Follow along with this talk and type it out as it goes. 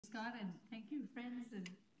Scott, and thank you, friends and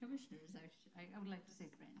commissioners. I would like to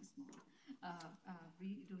say friends more.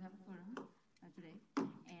 We do have a forum today,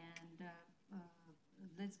 and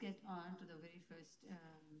let's get on to the very first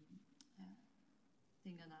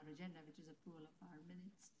thing on our agenda, which is approval of our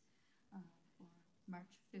minutes for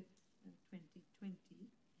March 5th,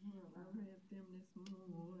 2020. Well, I read them this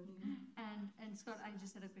morning. And Scott, I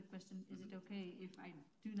just had a quick question. Is it okay if I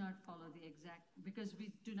do not follow the exact, because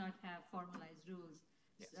we do not have formalized rules?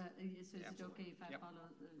 Yes. So is it okay if I follow?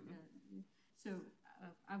 So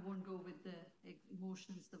I won't go with the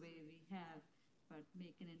emotions the way we have, but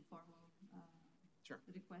make an informal Sure.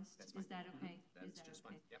 request. That's fine. Is that okay? That's Is that just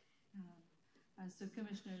okay? fine. Yep. So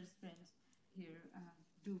commissioners, friends here,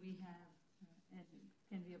 do we have, and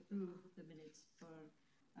can we approve the minutes for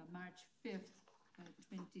March 5th,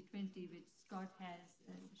 2020, which Scott has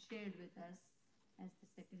shared with us as the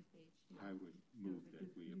second page here? I would move that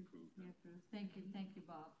we approve them. Thank you,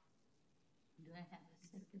 Bob. Do I have a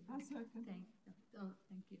second? I second.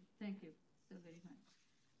 Thank you so very much.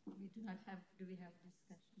 We do not have, do we have a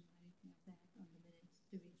discussion or anything of that on the minutes?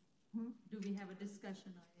 Do we have a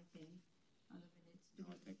discussion or anything on the minutes? Do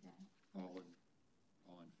No, we I think do that? all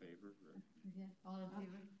in favor? Or? Yeah, all in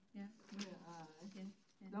favor? Yeah? Yeah,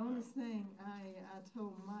 Yeah. the only thing I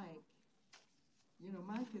told Mike,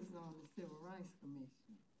 Mike is on the Civil Rights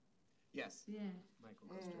Commission. Yes. Yeah. Michael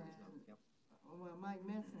goes to his own. Yep. Well, Mike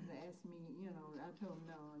Messenger asked me, I told him,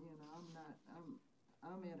 no,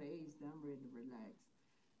 I'm at an age that I'm ready to relax.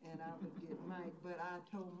 And I would get Mike, but I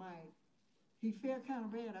told Mike, he felt kind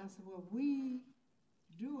of bad. I said, well, we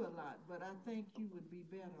do a lot, but I think you would be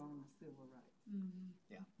better on the civil rights. Mm-hmm.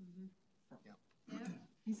 Yeah. Mm-hmm. So. Yeah. Yeah.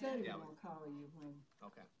 He said he Yeah, was going to call you when.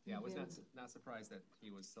 Okay. Yeah, I was Yeah. not surprised that he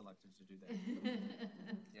was selected to do that.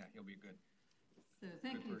 Yeah, he'll be a good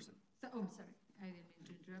Thank you. person. So, I'm sorry, I didn't mean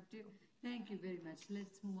to interrupt you. Thank you very much.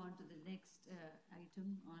 Let's move on to the next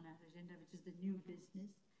item on our agenda, which is the new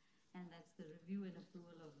business, and that's the review and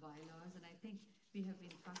approval of bylaws. And I think we have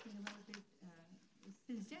been talking about it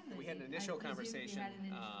since January. We had an initial conversation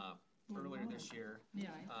earlier this year. Yeah.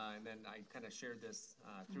 And then I kind of shared this,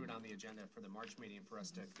 threw it on the agenda for the March meeting for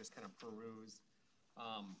us to just kind of peruse.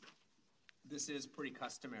 This is pretty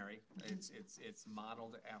customary. It's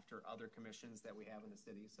modeled after other commissions that we have in the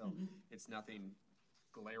city, so it's nothing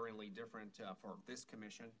glaringly different for this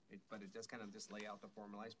commission, but it does kind of just lay out the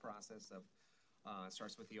formalized process of,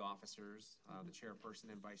 starts with the officers, the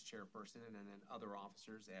chairperson and vice chairperson, and then other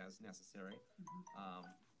officers as necessary,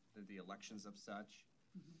 the elections of such.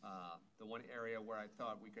 The one area where I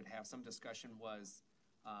thought we could have some discussion was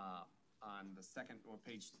on the second, or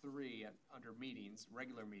page 3, under meetings,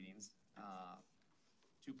 regular meetings,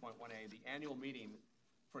 2.1A, the annual meeting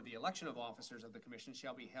for the election of officers of the commission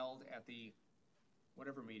shall be held at the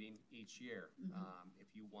whatever meeting each year.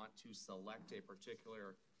 If you want to select a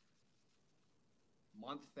particular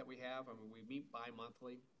month that we have, I mean, we meet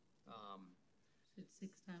bi-monthly. So it's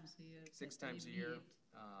 6 times a year. 6 times a year.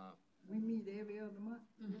 We meet every other month.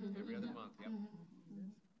 Every other month, yep.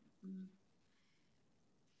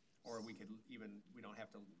 Or we could even, we don't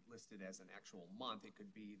have to list it as an actual month. It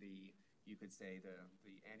could be you could say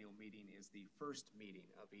the annual meeting is the first meeting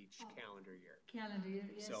of each calendar year. Calendar year,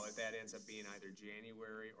 yes. So if that ends up being either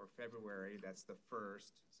January or February, that's the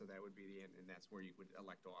first, so that would be the end, and that's where you would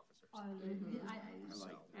elect officers. I like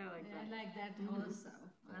that also.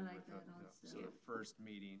 I like that also. So the first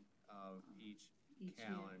meeting of each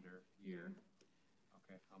calendar year.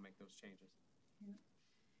 Okay, I'll make those changes. Yeah.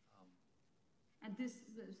 And this,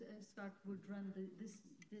 Scott, would run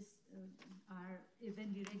our, when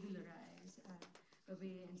we regularize a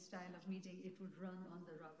way and style of meeting, it would run on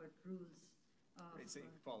the Robert rules. It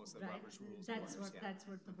follows the right? Robert's rules. That's of course, that's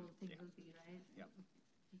what the whole thing will be, right? Yeah.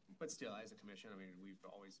 But still, as a commission, I mean, we've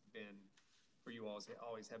always been, or you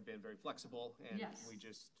always have been very flexible, and we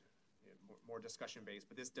just, more discussion based,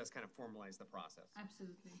 but this does kind of formalize the process.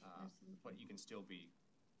 Absolutely. Absolutely. But you can still be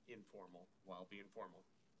informal while being formal.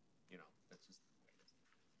 That's just the way it is.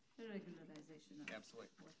 The regularization of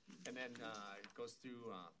absolutely. And then it goes through,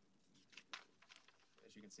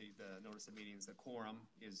 as you can see, the notice of meetings, the quorum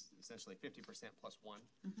is essentially 50% plus 1.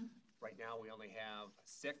 Right now, we only have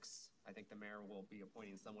 6. I think the mayor will be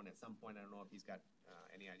appointing someone at some point. I don't know if he's got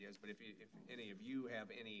any ideas, but if any of you have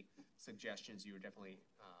any suggestions, you would definitely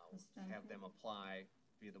have them apply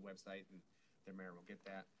via the website, and the mayor will get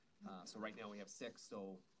that. So right now we have 6,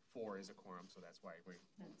 so 4 is a quorum, so that's why we're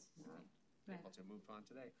able to move on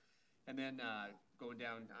today. And then going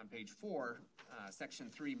down on page 4, section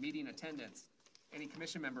 3, meeting attendance. Any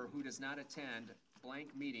commission member who does not attend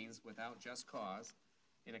blank meetings without just cause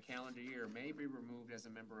in a calendar year may be removed as a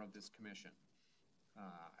member of this commission.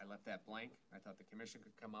 I left that blank. I thought the commission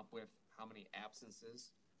could come up with how many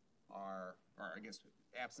absences are, or I guess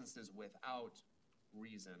absences without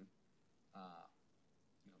reason.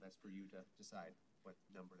 That's for you to decide what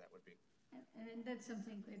number that would be. And that's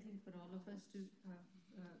something I think for all of us to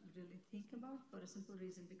really think about, for a simple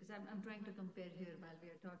reason, because I'm trying to compare here while we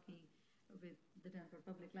are talking with the Denver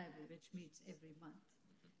Public Library, which meets every month.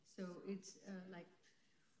 So it's like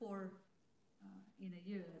 4 in a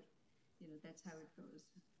year, that's how it goes.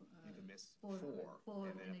 You can miss four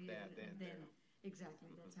and then in a year, then and then exactly,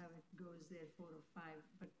 that's how it goes there, 4 or 5,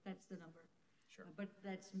 but that's the number. Sure. But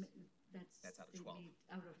that's out of they 12. meet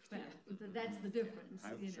out of 12. So that's the difference,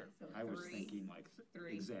 Sure. So I was 3. thinking like,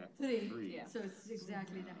 3. exactly, 3. Yeah. So it's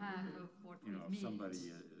exactly the half of what You we know, if meet. somebody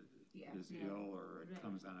Yeah. is Yeah. ill or Right.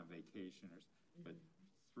 comes on a vacation but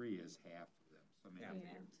 3 is half of them, so maybe.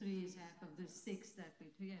 Yeah. 3 is half of the 6 that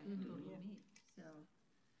we totally Yeah. meet. So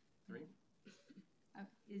 3?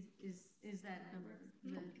 is that number is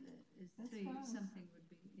That's 3 fine. something would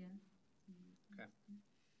be Okay.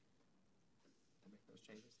 I'll make those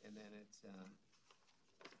changes, and then it's,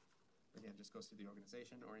 again, just goes through the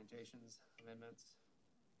organization, orientations, amendments,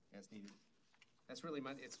 as needed. That's really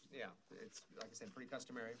it's like I said, pretty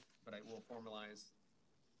customary, but I will formalize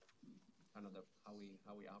kind of how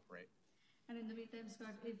we operate. And in the meantime,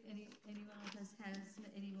 Scott, if anyone of us has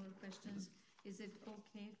any more questions, is it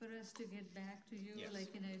okay for us to get back to you? Yes.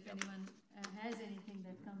 Like, if Yep. anyone has anything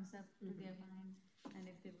that comes up to their mind, and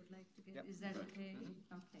if they would like to get, Yep. is that Right. okay? Mhm.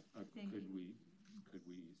 Okay, thank Could you.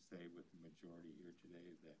 we say with the majority here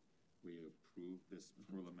today that we approve this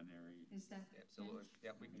preliminary? Is that? Absolutely.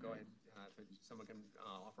 Yep, we can go ahead, if someone can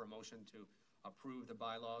offer a motion to approve the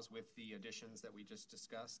bylaws with the additions that we just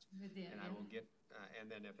discussed. With the, And I will get, and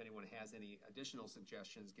then if anyone has any additional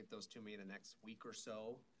suggestions, get those to me in the next week or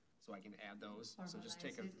so I can add those. So just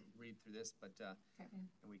take a Formalize it. read through this, but, Yeah. and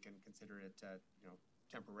we can consider it,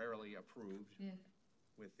 temporarily approved Yeah,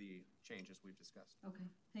 with the changes we've discussed. okay,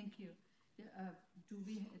 thank you. Yeah, do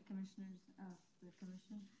we, commissioners of the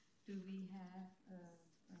commission, do we have a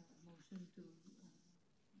motion to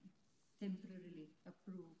temporarily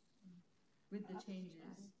approve with the changes? Go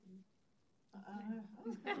ahead,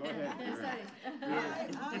 Yeah, Karen. sorry.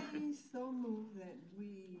 I so move that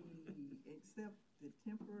we accept the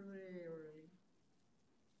temporary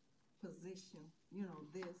position,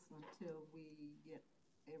 this until we get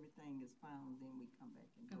everything is found, then we come back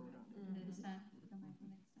and Come vote back on it. next time, come back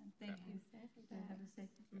next time. Thank you. Do I have a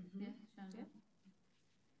second? Yeah, Shonda?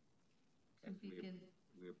 So we can,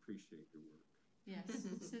 We appreciate your work. yes,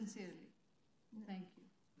 sincerely. Thank you.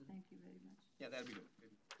 Thank you very much. Yeah, that'd be good,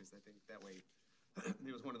 because I think that way,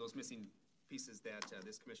 it was one of those missing pieces that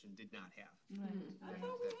this commission did not have. Right. I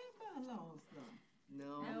thought we had bylaws though.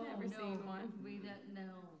 No, No, never seen one. We don't,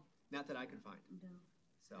 no, not that I could find. no.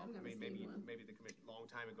 So, I've never I mean, maybe, seen one. maybe the commission, long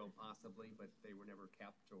time ago possibly, but they were never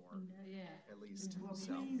kept or No, yeah. at least, Well,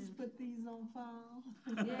 so, please put these on file.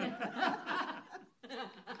 Yeah.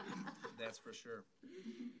 that's for sure.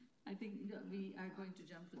 I think that we are going to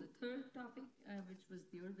jump to the third topic, which was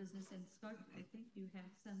your business. And Scott, I think you have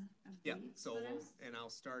some Yeah, updates so, for us. and I'll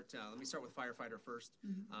start, let me start with firefighter first.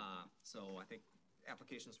 So I think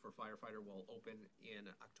applications for firefighter will open in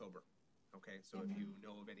October. Okay, so if you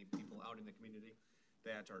know of any people out in the community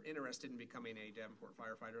that are interested in becoming a Davenport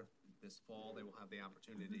firefighter this fall, they will have the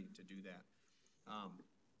opportunity to do that.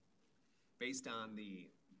 Based on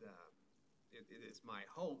it is my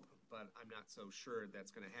hope, but I'm not so sure that's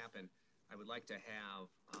gonna happen. I would like to have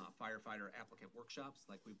firefighter applicant workshops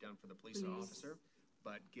like we've done for the police officer.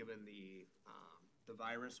 But given the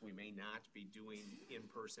virus, we may not be doing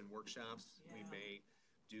in-person workshops. We may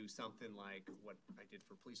do something like what I did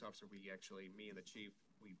for police officer. We actually, me and the chief,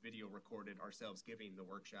 we video recorded ourselves giving the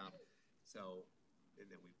workshop. So, and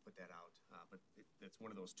then we put that out. But that's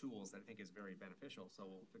one of those tools that I think is very beneficial. So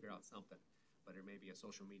we'll figure out something. But it may be a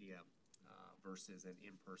social media versus an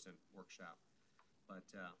in-person workshop. But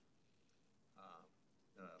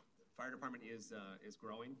the fire department is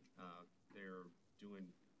growing. They're doing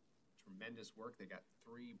tremendous work. They got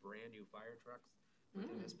 3 brand new fire trucks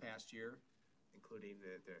within this past year, including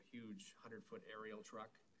the huge 100-foot aerial truck.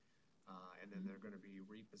 And then they're going to be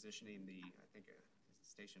repositioning I think, is it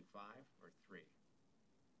Station 5 or 3?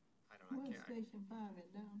 I don't know. I Where's can't. Station 5 at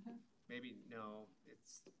downtown? Maybe, no,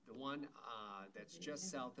 it's the one that's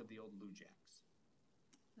just south of the old Lou Jacks.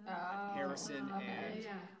 Harrison and,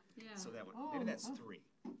 Yeah. so that one, maybe that's Oh, 3.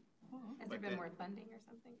 Oh, Has But there been that- more funding or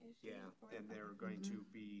something issue? Yeah, for and it? they're going to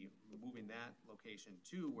be moving that location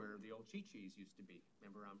to where the old Chi-Chi's used to be.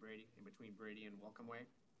 Remember on Brady, in between Brady and Welcome Way?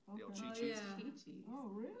 the old Okay. Chi-Chi's. yeah. Chi-Chi's. Oh,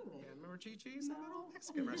 really? Yeah, remember Chi-Chi's? That little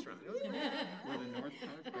Mexican restaurant. It was great. Where the North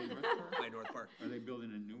Park, by North Park? By North Park. Are they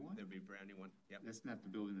building a new one? There'll be a brand new one. Yep. That's not the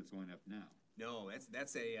building that's going up now. No,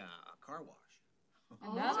 that's a car wash.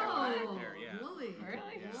 Oh, right there, yeah. really?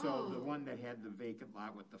 Really? Yeah. So the one that had the vacant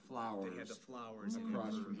lot with the flowers. They had the flowers in it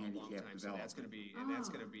Across for from a long handicap time, so that's gonna be, and that's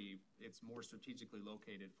gonna Ah. be, it's more strategically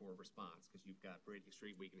located for response, because you've got Brady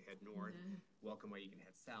Street where you can head north, Welcome Way you can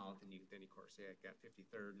head south, and then of course, yeah, got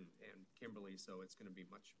 53rd and Kimberly, so it's gonna be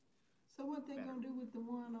much, So what they Better. gonna do with the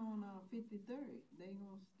one on 53rd? They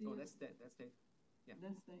gonna still? oh, that's Dave. Yeah.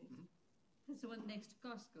 That's they. Mhm. That's the one next to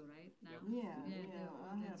Costco, right? Now? Yep. Yeah, Yeah, yeah.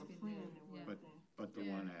 I had that's a been friend there, that yeah. worked there. But the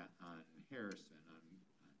Yeah. one on Harrison,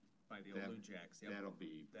 By the old That- Blue Jacks, yep. that'll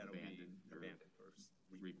be That'll be abandoned or abandoned or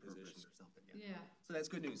repositioned repurposed. or something, yeah. Yeah. So that's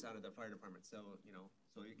good news out of the fire department, so,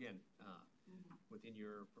 so again, Mm-hmm. within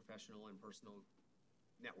your professional and personal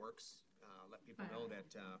networks, let people know that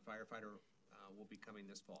firefighter will be coming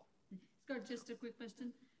this fall. Scott, just a quick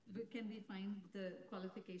question. Can we find the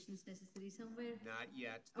qualifications necessary somewhere? Not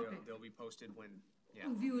yet, Okay. they'll be posted when, yeah.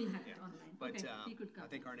 Oh, we will have Yeah. it online. But Okay, he could I come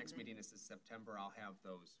think our and next then meeting is in September, I'll have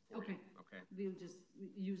those for you, Okay. okay? We'll just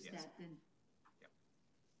use Yes. that then.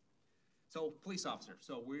 So, police officer,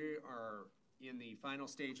 so we are in the final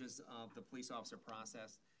stages of the police officer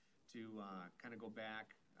process to kind of go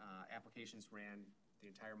back. Applications ran the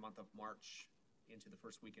entire month of March into the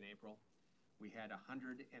first week in April. We had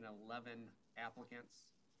 111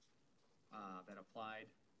 applicants that applied,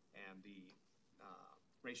 and the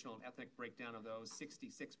racial and ethnic breakdown of those,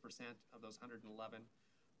 66% of those 111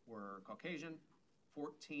 were Caucasian,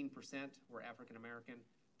 14% were African American,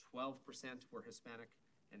 12% were Hispanic,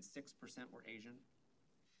 and 6% were Asian.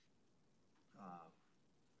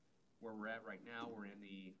 Where we're at right now, we're in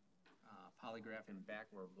the polygraph and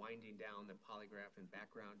we're winding down the polygraph and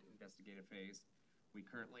background investigative phase. We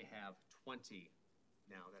currently have 20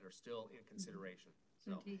 now that are still in consideration.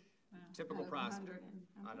 So 20, wow. typical Out of process, 100 and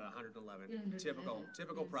how out of many? 111, 111,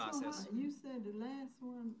 typical yes. process. So you said the last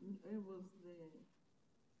one, it was the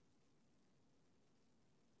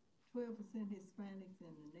 12% Hispanics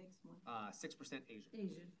and the next one? 6% Asian.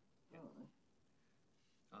 Asian.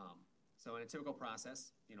 Oh, So in a typical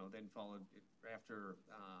process, then followed after,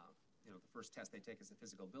 the first test they take is the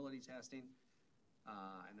physical ability testing,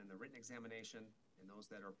 and then the written examination, and those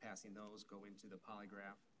that are passing those go into the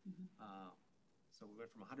polygraph. So we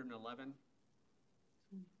went from 111,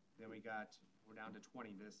 then we're down to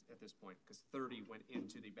 20 at this point, because 30 went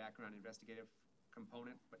into the background investigative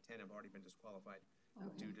component, but 10 have already been disqualified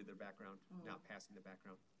due to their background, not passing the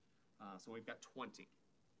background. So we've got 20.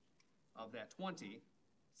 Of that 20,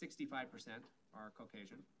 65% are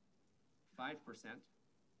Caucasian, 5%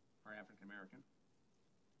 are African American,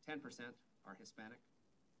 10% are Hispanic,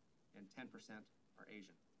 and 10% are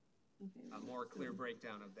Asian. Okay. A more clear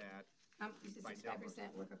breakdown of that. You said by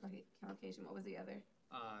 65% were Caucasian. What was the other?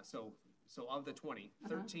 So of the 20,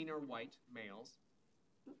 13 are white males.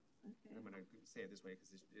 Okay. I'm gonna say it this way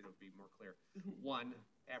because it'll be more clear. Okay. 1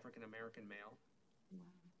 African American male, Wow.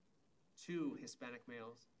 2 Hispanic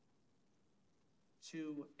males,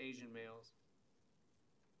 2 Asian males,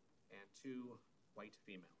 and 2 white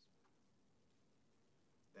females.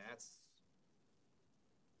 That's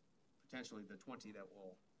potentially the 20 that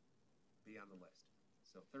will be on the list.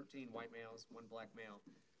 So 13 white males, 1 black male,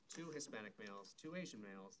 2 Hispanic males, 2 Asian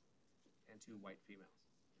males, and 2 white females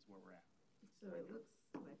is where we're at. So it looks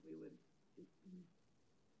like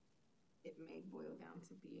it may boil down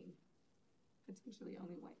to being potentially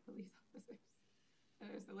only white police officers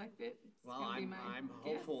that are selected. It's Well, gonna be I'm my guess.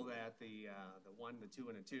 hopeful that the 1, the 2,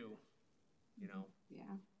 and the 2,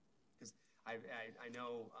 Yeah. because I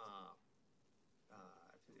know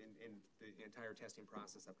in the entire testing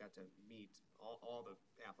process, I've got to meet all the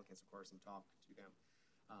applicants, of course, and talk to them.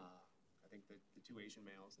 I think the 2 Asian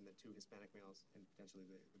males and the 2 Hispanic males, and potentially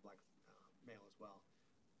the black male as well,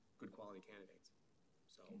 good quality candidates.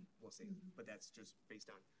 So we'll see. But that's just based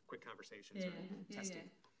on quick conversations or testing.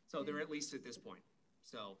 So they're at least at this point.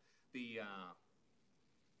 So the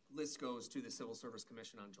list goes to the Civil Service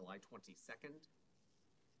Commission on July 22nd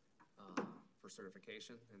for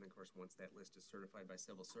certification. And then, of course, once that list is certified by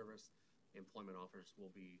Civil Service, employment offers will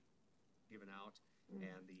be given out.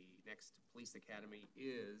 And the next police academy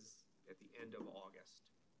is at the end of August.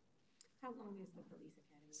 How long is the police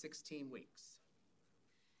academy? 16 weeks.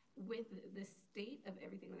 With the state of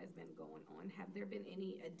everything that has been going on, have there been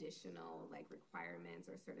any additional requirements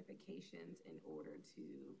or certifications in order to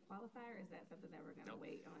qualify, or is that something that we're going to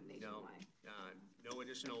wait on nationwide? No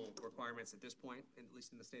additional additional requirements at this point, at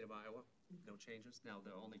least in the state of Iowa, no changes. Now,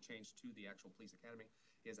 the only change to the actual police academy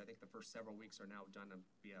is I think the first several weeks are now done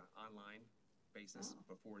via online basis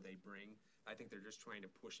before they bring. I think they're just trying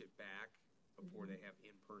to push it back before they have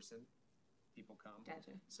in-person people come.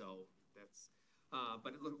 Gotcha. So that's,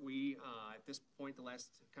 but look, we, at this point, the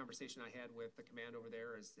last conversation I had with the command over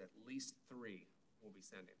there is at least 3 we'll be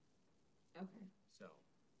sending. Okay. So,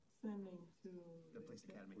 Sending to the police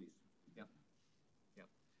academy. Yep. Yep.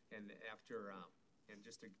 And after, and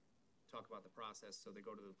just to talk about the process, so they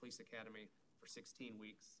go to the police academy for 16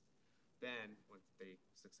 weeks. Then, when they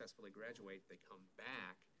successfully graduate, they come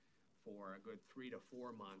back for a good 3 to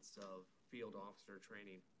 4 months of field officer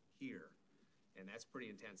training here. And that's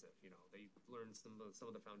pretty intensive. You know, they learn some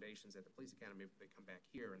of the foundations at the police academy, but they come back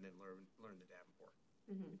here and then learn the Davenport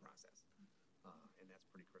process. And that's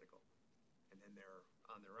pretty critical. And then they're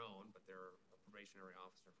on their own, but they're a probationary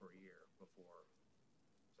officer for a year before.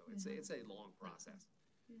 So it's a long process.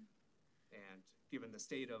 Yeah. And given the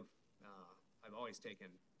state of, I've always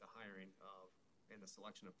taken the hiring of and the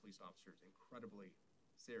selection of police officers incredibly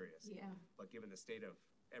serious. Yeah. But given the state of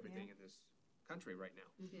everything in this country right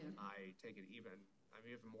now, I take it even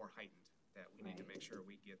more heightened that we need to make sure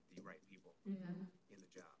we get the right people in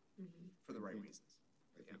the job for the right reasons.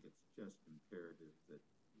 I think it's just imperative that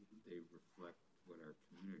they reflect what our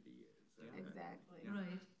community is. Exactly.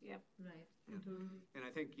 Right. Yep. Right. And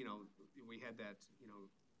I think, we had that,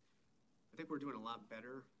 I think we're doing a lot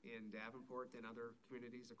better in Davenport than other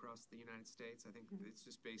communities across the United States. I think it's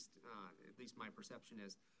just based, at least my perception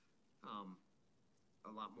is,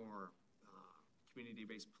 a lot more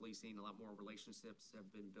community-based policing, a lot more relationships have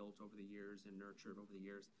been built over the years and nurtured over the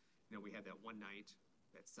years. We had that one night,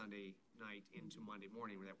 that Sunday night into Monday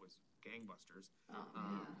morning, where that was gangbusters.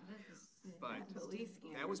 But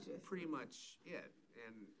that was pretty much it.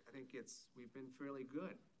 And I think we've been fairly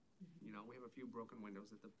good. We have a few broken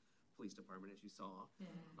windows at the police department, as you saw.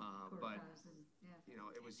 But,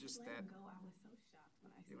 it was just that. Go. I was so shocked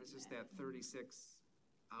when I It was just that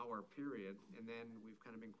 36-hour period, and then we've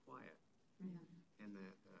kind of been quiet. And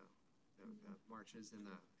the marches and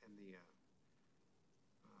the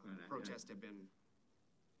protests have been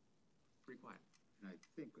pretty quiet. And I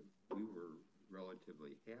think we were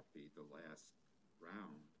relatively happy the last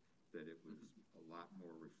round that it was a lot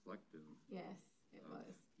more reflective. Yes, it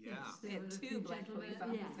was. Yeah. We had 2 black police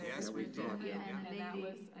officers. Yes, we did. And that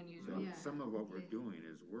was So unusual. some of what we're doing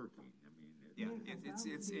is working. I mean,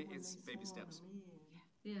 it's baby steps.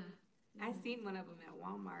 Yeah. I seen one of them at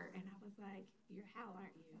Walmart, and I was like, "You're Hal,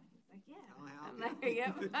 aren't you?" And he was like, "Yeah." Oh, Hal, I'm yeah. like,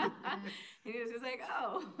 "Yep." And he was just like,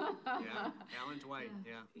 "Oh." Yeah, Alan Dwight,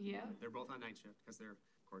 yeah. Yeah. They're both on night shift, because they're,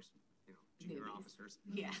 of course, junior Newbies. officers.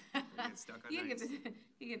 Yeah. They get stuck on You get nights. the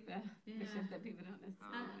shift that people don't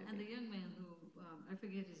necessarily And the young man who, I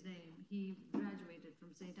forget his name, he graduated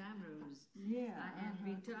from St. Ambrose. Yeah. And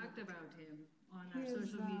we talked about him on our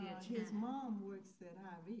social media chat. His mom works at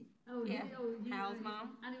IV. Oh, Yeah. he Hal's really-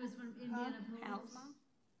 mom? And he was from Indianapolis. Hal's mom?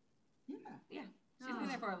 Yeah. Yeah. She's been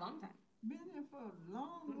there for a long time. Been there for a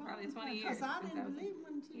long Probably 20 time. years Because I since I didn't was- believe him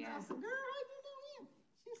until Yeah. I said, "Girl, how you know him?"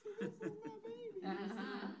 She said, "This is my baby."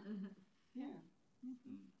 Yeah.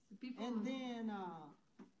 So people, And then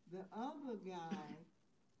the other guy,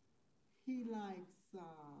 he likes,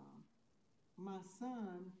 my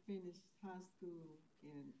son finished high school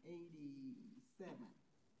in 87.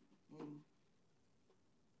 And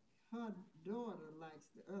her daughter likes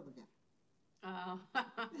the other guy.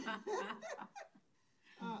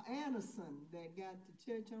 Oh. Anderson, that got the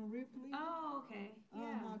church on Ripley. Oh, okay.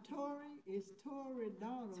 Yeah. Tori, it's Tori's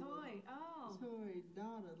daughter. Toy. Oh. Tori's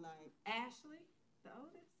daughter, like, Ashley, the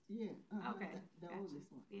oldest? yeah. Okay, The gotcha.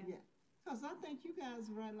 oldest one. Yeah. Because I think you guys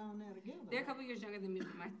are right along there together. They're a right? couple years younger than me,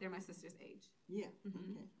 but they're my sister's age. Yeah.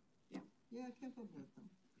 Mhm. Okay. Yeah. Yeah, I kept up with them.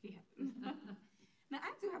 Yeah. Now,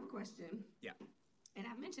 I do have a question. Yeah. And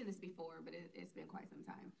I've mentioned this before, but it's been quite some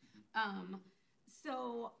time.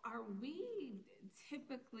 So are we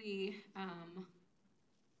typically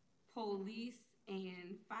police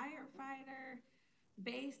and firefighter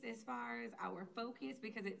based as far as our focus?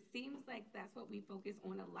 Because it seems like that's what we focus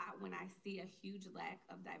on a lot when I see a huge lack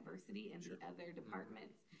of diversity in the other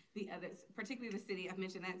departments. The others, particularly the city, I've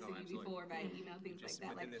mentioned that to you absolutely. before by email, things Just like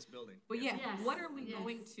that. within this building. But yeah, Yes, what are we yes.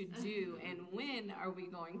 going to do, and when are we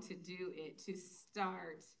going to do it to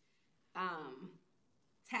start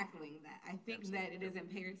tackling that? I think that it is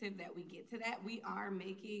imperative that we get to that. We are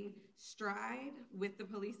making stride with the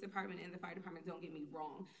police department and the fire department, don't get me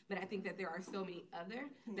wrong, but I think that there are so many other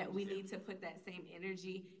that we need to put that same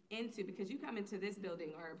energy into, because you come into this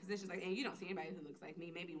building or positions like, and you don't see anybody who looks like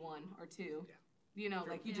me, maybe 1 or 2. Yeah. You know,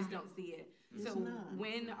 like you just don't see it. So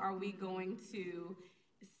when are we going to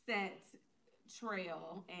set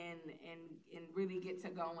trail and really get to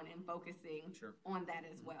going and focusing on that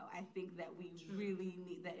as well? I think that we really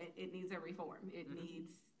need that. It needs a reform. It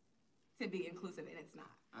needs to be inclusive, and it's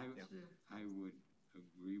not. I would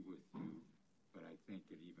agree with you, but I think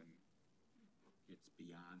it even gets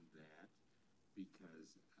beyond that,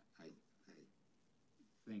 because I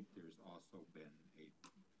think there's also been a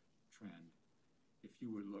trend. If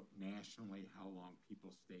you would look nationally, how long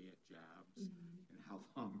people stay at jobs and how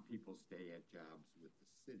long people stay at jobs with the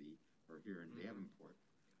city or here in Davenport,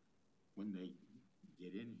 when they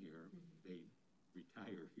get in here, they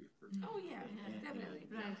retire here. Oh yeah, definitely.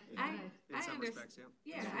 Right. In some respects,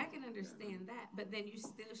 I can understand that, but then you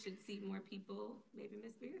still should see more people, maybe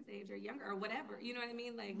Miss Spears' age or younger or whatever. You know what I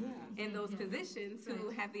mean? Like in those positions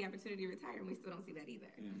who have the opportunity to retire, and we still don't see that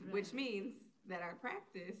either. Which means that our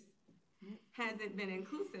practice hasn't been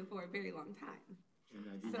inclusive for a very long time. And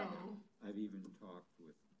I've even talked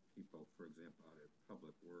with people, for example, out at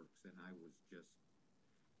Public Works, and I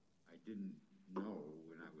didn't know,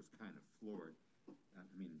 and I was kind of floored. I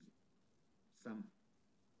mean,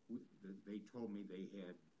 they told me they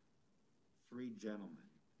had 3 gentlemen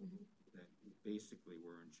that basically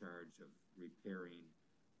were in charge of repairing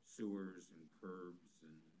sewers and curbs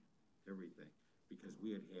and everything, because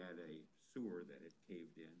we had a sewer that had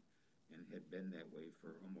caved in and had been that way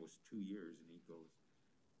for almost 2 years. And he goes,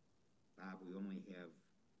 "Bob, we only have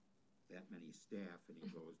that many staff." And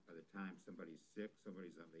he goes, "By the time somebody's sick,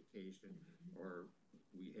 somebody's on vacation, or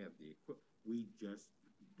we have the equipment, we just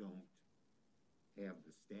don't have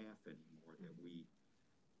the staff anymore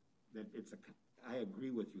I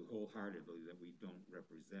agree with you wholeheartedly that we don't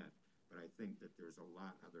represent, but I think that there's a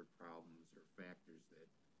lot other problems or factors that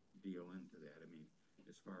deal into that. I mean,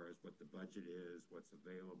 as far as what the budget is, what's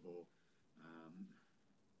available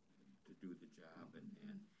to do the job,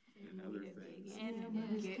 and other things.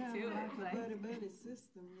 Get to it. Like a buddy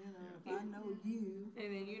system, you know. If I know you,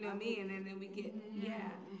 and then you know me, and then we get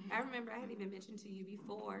I remember I had even mentioned to you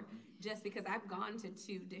before, just because I've gone to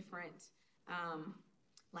 2 different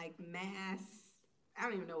like mass. I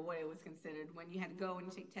don't even know what it was considered when you had to go and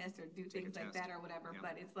take tests or do things like that or whatever.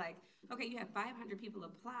 But it's like, okay, you have 500 people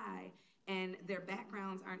apply, and their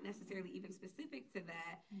backgrounds aren't necessarily even specific to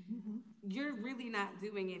that. You're really not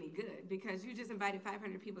doing any good, because you just invited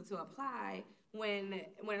 500 people to apply when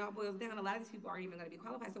it all boils down, a lot of these people aren't even going to be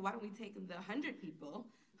qualified. So why don't we take the 100 people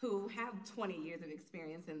who have 20 years of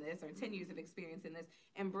experience in this or 10 years of experience in this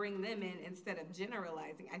and bring them in instead of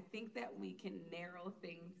generalizing? I think that we can narrow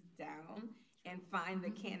things down and find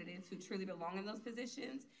the candidates who truly belong in those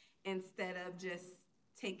positions instead of just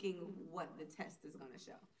taking what the test is going to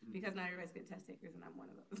show. Because not everybody's good test takers, and I'm one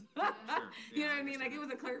of those. You know what I mean? Like, it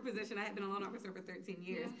was a clerk position. I had been a loan officer for 13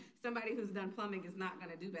 years. Somebody who's done plumbing is not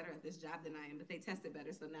going to do better at this job than I am, but they tested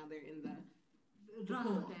better, so now they're in the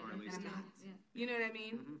pool. Or at least and I'm not. You know what I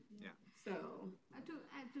mean? So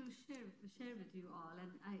to share with you all,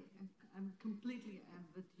 and I'm completely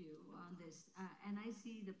with you on this, and I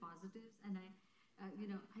see the positives, and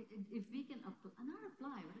if we can not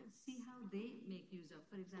apply, but see how they make use of,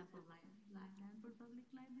 for example, Lanford Public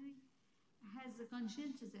Library has a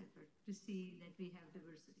conscientious effort to see that we have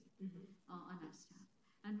diversity on our staff,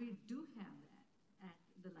 and we do have that at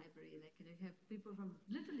the library. Like, you have people from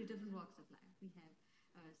literally different walks of life. We have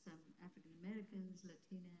some African Americans,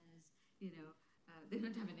 Latinas, they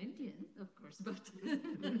don't have an Indian, of course, but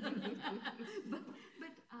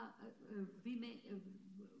we make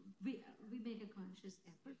a conscious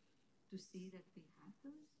effort to see that we have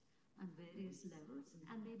those on various levels,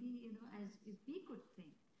 and maybe as if we could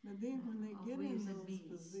think. But then when they get in those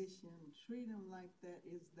positions, treat them like that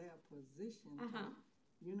is their position.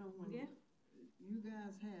 You know, when you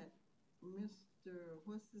guys had Mr.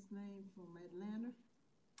 what's his name from Atlanta?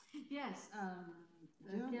 Yes,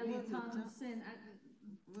 Kelly Thompson.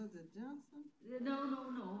 Was it Johnson?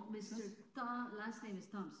 No. Mr. Last name is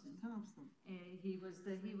Thompson. He was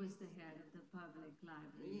the head of the public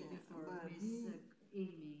library before Miss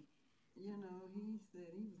Amy. You know, he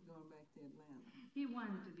said he was going back to Atlanta. He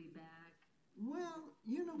wanted to be back. Well,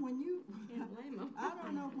 when you, can't blame him. I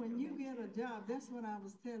don't know, when you get a job, that's what I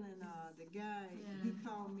was telling the guy. He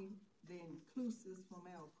called me the inclusives from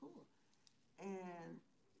Alcoa, and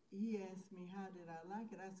he asked me how did I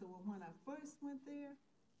like it. I said, well, when I first went there,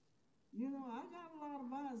 I got a lot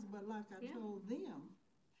of buzz, but like I told them,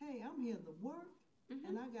 hey, I'm here to work,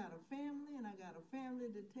 and I got a family,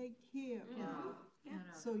 to take care of.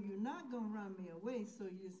 So you're not going to run me away, so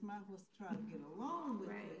you just might as well try to get along with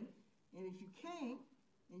me. And if you can't,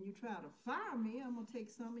 and you try to fire me, I'm gonna take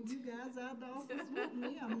some of you guys out the office with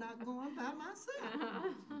me. I'm not going by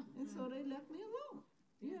myself. And so they left me alone.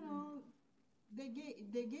 You know, they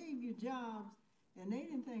gave you jobs, and they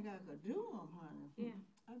didn't think I could do them, honey. Yeah.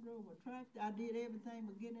 I drove a tractor. I did everything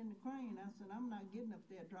but get in the crane. I said, I'm not getting up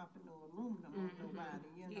there dropping no aluminum on nobody,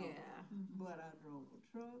 you know. Yeah. But I drove a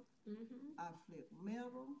truck. I flipped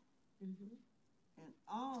metal, and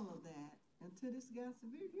all of that. Until this guy said,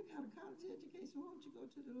 "Baby, you got a college education. Why don't you go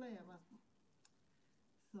to the lab?"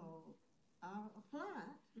 So I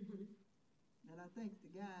applied, and I think the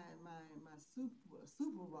guy, my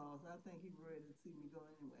super boss, I think he was ready to see me go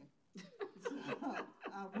anyway. So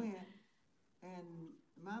I went, and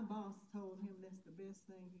my boss told him that's the best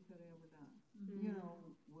thing he could have ever done. You know,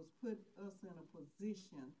 was put us in a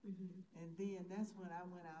position, and then that's when I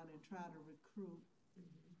went out and tried to recruit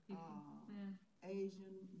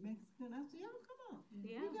Asian, Mexican. I said, "Y'all, come on.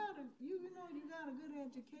 Yeah. You got a good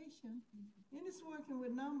education, and it's working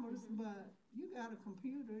with numbers, but you got a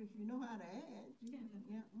computer. If you know how to add,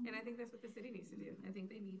 And I think that's what the city needs to do. I think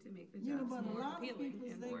they need to make the you know, jobs but a more lot of appealing people,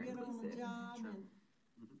 and they more get on the inclusive. job, and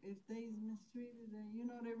if they's mistreated, then, you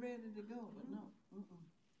know, they're ready to go, but no.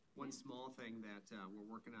 One small thing that we're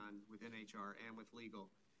working on within HR and with legal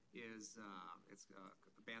is it's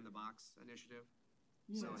a ban the box initiative.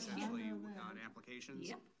 So Yes, I essentially know that. on applications.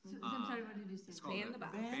 Yep. So, I'm sorry, what did you say? It's called Ban the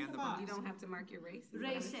box. Ban the box. You don't have to mark your race.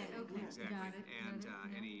 Race set, okay. Exactly. Got it, And got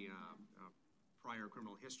it, yeah. any prior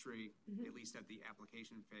criminal history, at least at the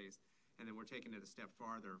application phase. And then we're taking it a step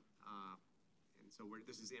farther. And so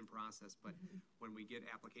this is in process, but when we get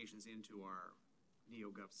applications into our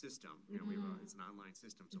NeoGov system, you know, it's an online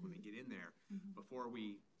system, so when they get in there, before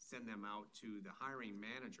we send them out to the hiring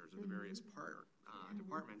managers of the various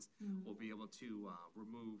departments, we'll be able to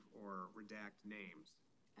remove or redact names.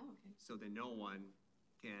 Oh, okay. So that no one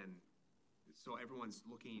can, so everyone's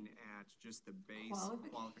looking at just the base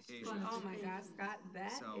qualifications. Oh my gosh, Scott,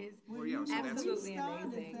 that So, is well, yeah, so that's, absolutely we started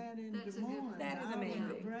amazing. that in That's a Des good- Moines. that is out of amazing.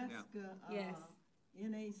 Nebraska, Yes.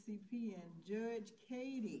 NACP, and Judge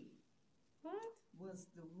Katie What? was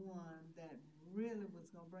the one that really was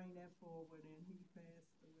gonna bring that forward, and he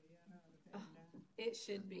passed away. I know the passed down. It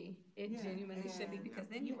should be. It Yeah, genuinely should be, and- because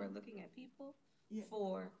then you are looking at people Yeah.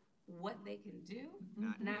 for what they can do,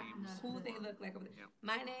 not not names. who they look like. Yeah.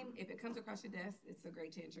 My name, if it comes across your desk, it's a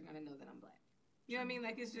great chance you're gonna know that I'm black. You know what I mean?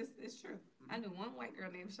 Like, it's true. I knew one white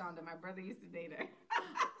girl named Shonda. My brother used to date her.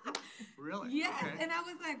 Really? Yes, Okay. and I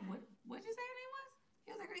was like, what'd you say her name was?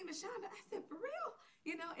 He was like, her name is Shonda. I said, for real?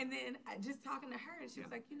 You know, and then just talking to her, and she was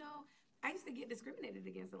like, you know, I used to get discriminated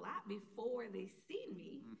against a lot before they seen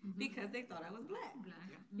me because they thought I was black.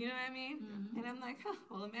 You know what I mean? And I'm like, huh,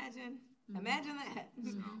 well, imagine that.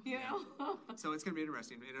 You know? So it's going to be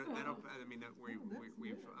interesting. I mean,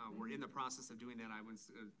 we're in the process of doing that. I would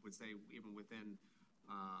say even within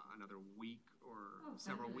another week or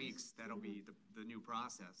several weeks, that'll be the new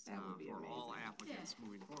process That would be for all amazing. applicants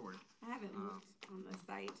moving forward. I haven't looked on the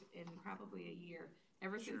site in probably a year.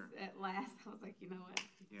 Ever since at last, I was like, you know what?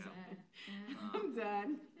 Yeah. I'm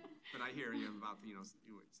done. But I hear you about,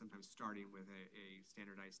 sometimes starting with a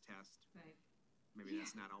standardized test. Right. Maybe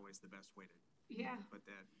that's not always the best way to. Yeah. But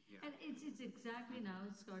that, And it's exactly now,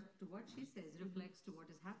 Scott, to what she says, reflects to what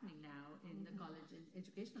is happening now in the college and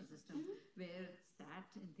educational system, where SAT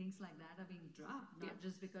and things like that are being dropped, not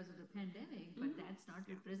just because of the pandemic, but that's not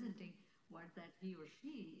representing what that he or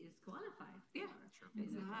she is qualified for. Yeah. Sure.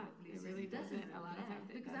 It's not. It really doesn't. A lot of times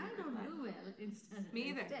it Because doesn't I don't reflect. do well in standardized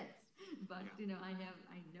Me either. tests. But, I know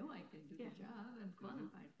I can do the job. I'm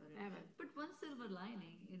qualified for it. But one silver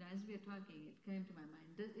lining, as we are talking, it came to my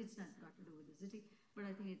mind. It's not got to do with the city, but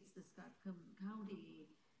I think it's the Scott County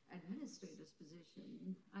administrator's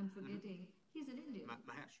position. I'm forgetting. He's an Indian.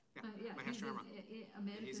 Mahesh. he's Mahesh Sharma.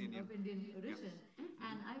 American He's Indian. of Indian origin.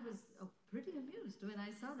 And I was pretty amused when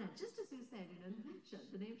I saw that. Just as you said,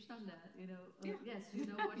 the name Shanda, yes, you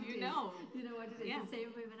know what it is. You know what it is. Yeah. The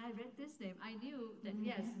same way when I read this name, I knew that,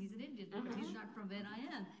 yes, he's an Indian, but he's not from where I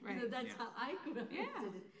am. Right. That's how I could have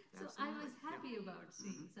considered it. So I was Absolutely. happy about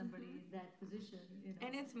seeing somebody in that position.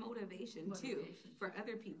 And it's motivation too for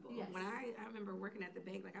other people. Yes. When I remember working at the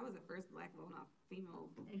bank, like I was the first black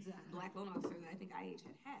female black loan officer that I think IH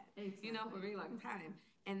had. For a very long time.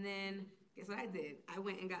 And then guess what I did? I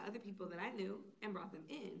went and got other people that I knew and brought them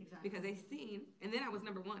in because they seen. And then I was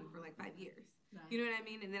number one for like 5 years. Right. You know what I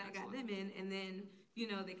mean? And then I got them in, and then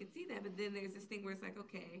they could see that. But then there's this thing where it's like,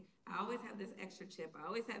 okay, I always have this extra chip. I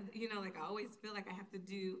always have, I always feel like I have to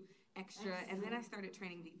do extra. And then I started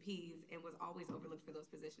training VPs and was always overlooked for those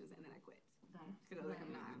positions, and then I quit. Because I was like,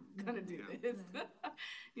 I'm not gonna do this.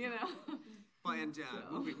 Well, and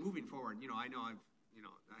moving forward, I know you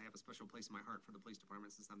know, I have a special place in my heart for the police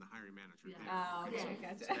department since I'm the hiring manager Yeah. there. Oh, Okay, okay, so-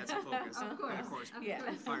 gotcha. So that's a focus. Of course, And of course, of Yeah.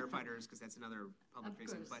 course. firefighters, because that's another public Of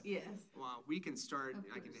facing, course. but, Yes. well, we can start, Of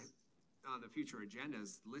I can, course. on the future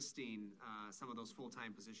agendas, listing, some of those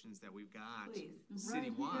full-time positions that we've got Please. Right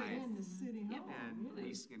here citywide. in the city Yep. hall. And yeah.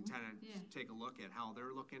 we can kind of Yeah. take a look at how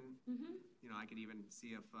they're looking. Mm-hmm. You know, I could even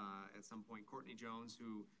see if, at some point, Courtney Jones,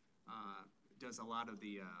 who, does a lot of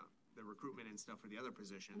the recruitment and stuff for the other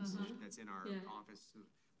positions, that's in our Yeah. office, so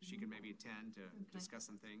she could maybe attend to discuss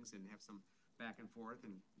some things and have some back and forth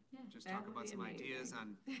and Yeah. just That talk would about be some ideas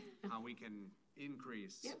on amazing. how we can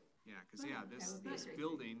increase. Yep. Yeah, cause Right. yeah, That this, would be this great.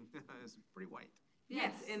 building is pretty white.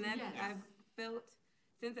 Yes, and that's, yes. I've felt,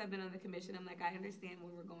 since I've been on the commission, I'm like, I understand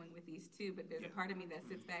where we're going with these two, but there's a Yeah. part of me that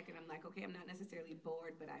sits back and I'm like, okay, I'm not necessarily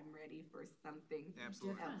bored, but I'm ready for something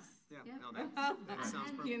Absolutely. else. Yeah, Yeah. no, that sounds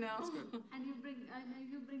And, perfect. you know. That's good. And you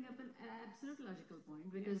bring up an absolute logical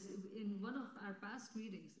point, because in one of our past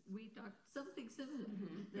meetings, we talked something similar,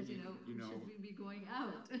 that, And you know, should we be going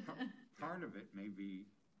out? Part of it may be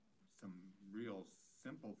some real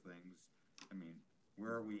simple things. I mean,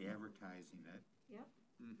 where are we advertising it? Yep.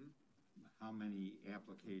 Mm-hmm. How many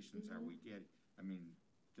applications are we getting? I mean,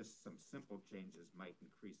 just some simple changes might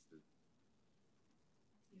increase the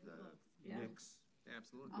Yeah. mix.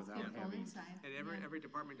 Absolutely. Of Without people having- inside. And every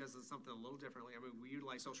department does something a little differently. I mean, we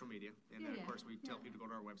utilize social media, and then Yeah, of course we tell yeah. people to go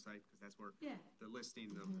to our website, because that's where Yeah. the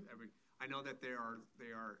listing of I know that they are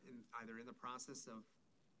either in the process of,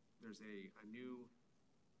 there's a new,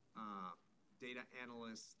 data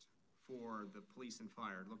analyst for the police and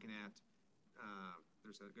fire, looking at,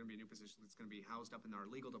 there's gonna be a new position that's gonna be housed up in our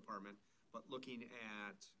legal department, but looking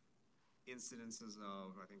at incidences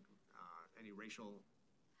of, I think, any racial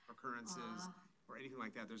occurrences, or anything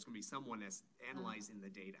like that. There's gonna be someone that's analyzing the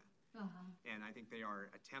data. And I think they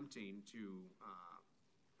are attempting to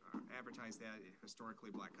advertise that at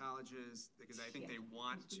historically black colleges, because I think they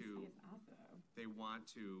want to, It's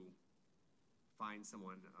awesome. find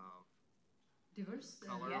someone of Diverse.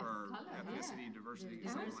 color Yes. or Color, ethnicity, yeah. diversity,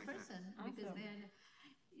 Diverse something like that. person, because Awesome. they're,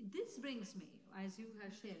 this brings me, as you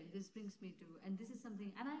are sharing, this brings me to, and this is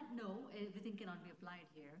something, and I know everything cannot be applied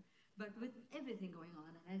here, but with everything going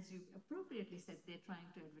on, and as you appropriately said, they're trying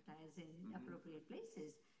to advertise in appropriate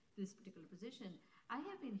places, this particular position. I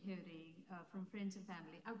have been hearing from friends and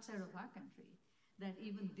family outside of our country that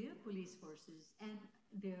even their police forces and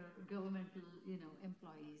their governmental,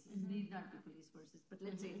 employees need not be police forces, but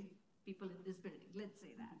let's say people in this building, let's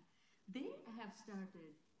say that, they have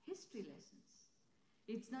started history lessons.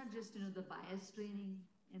 It's not just, the bias training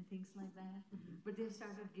and things like that, but they've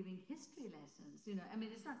started giving history lessons, I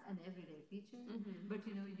mean, it's not an everyday feature, but,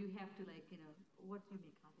 you have to what you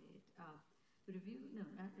may call it, review, no,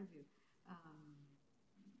 not review,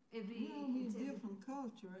 every, You know, I mean, it's every- different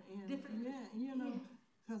culture, and Different- yeah,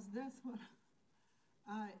 because that's what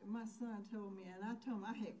my son told me, and I told him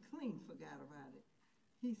I had clean forgot about it.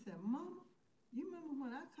 He said, "Mama, you remember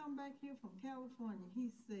when I come back here from California?" He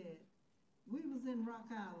said, "We was in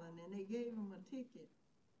Rock Island, and they gave him a ticket,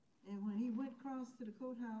 and when he went across to the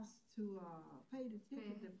courthouse to pay the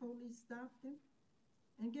ticket, the police stopped him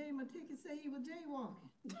and gave him a ticket, say he was jaywalking."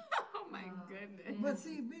 Oh my goodness. But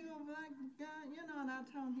see, big old black guy, and I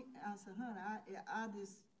told him, I said, "Honey, I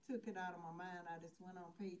just took it out of my mind. I just went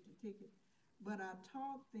on, paid the ticket." But I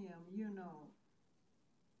taught them,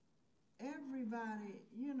 everybody,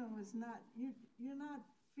 is not, you're not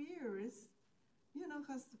fierce,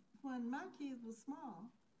 because when my kids were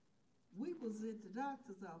small, we was at the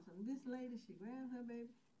doctor's office, and this lady, she grabbed her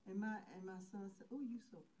baby, and my son said, "Oh, you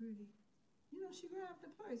so pretty." She grabbed the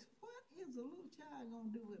purse. What is a little child gonna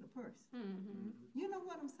do with a purse? You know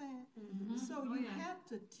what I'm saying? So you have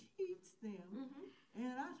to teach them.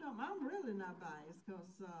 And I told him, I'm really not biased,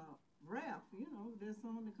 because Ralph, that's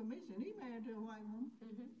on the commission, he married to a white woman.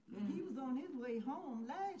 And he was on his way home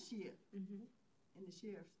last year. And the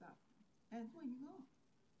sheriff stopped him. Asked, "Where you going?"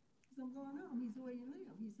 He said, "I'm going home." He said, "Where you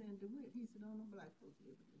live?" He said, "In DeWitt." He said, "Oh, no black folks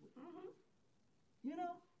live in DeWitt."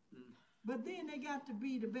 But then they got to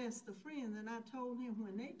be the best of friends, and I told him,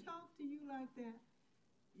 when they talk to you like that,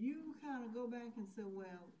 you kind of go back and say,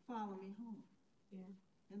 "Well, follow me home. Yeah.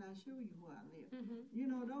 And I'll show you where I live."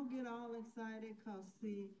 Don't get all excited, because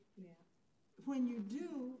see, when you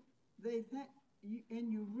do, they think,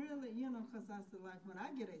 and you really, because I said, like, when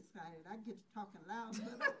I get excited, I get to talking loud,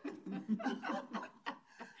 but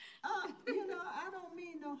I don't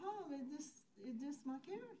mean no harm. It's just my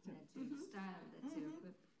character. That's your style, that's your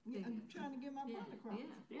Yeah, thing. I'm trying to get my point across.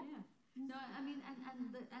 Yeah. No, I mean, and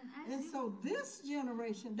as And you, so this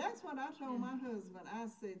generation, that's what I told my husband. I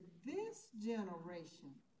said, this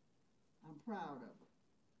generation, I'm proud of it.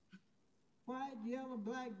 white, yellow,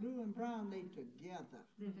 black, blue, and brown, they together.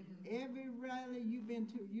 Every rally you've been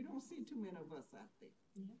to, you don't see too many of us out there.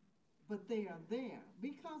 Yeah. But they are there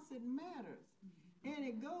because it matters. And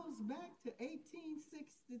it goes back to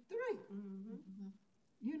 1863.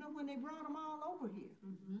 You know, when they brought them all over here.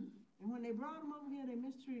 And when they brought them over here, they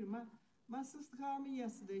mistreated them. My sister called me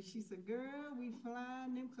yesterday. She said, girl, we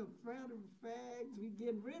flying them Confederate flags. We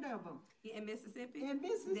getting rid of them. Yeah, in Mississippi? In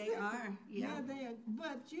Mississippi. They are. Yeah, they are.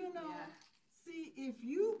 But, you know, see, if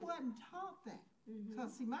you wasn't taught that,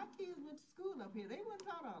 because, see, my kids went to school up here. They weren't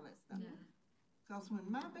taught all that stuff. Because when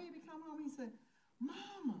my baby come home, he said,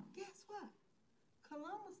 Mama, guess what?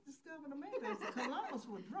 Columbus discovered America. I said, Columbus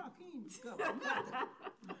was drunk. He ain't discovered nothing.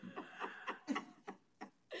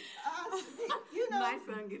 You know, my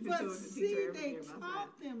son gets but into it with the see, teacher every they year about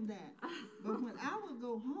taught them that. But when I would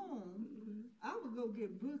go home, I would go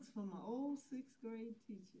get books from my old 6th grade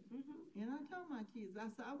teacher. And I told my kids, I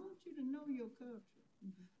said, I want you to know your culture.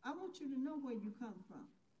 I want you to know where you come from.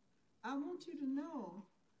 I want you to know,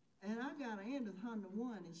 and I got an aunt that's 101,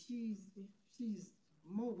 and she's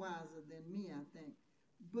more wiser than me, I think.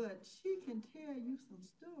 But she can tell you some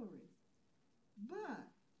stories. But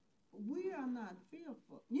we are not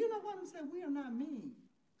fearful. You know what I'm saying? We are not mean.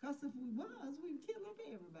 Because if we was, we'd kill up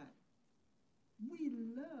everybody. We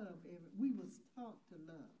love we was taught to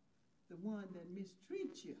love the one that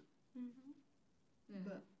mistreats you.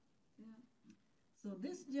 But so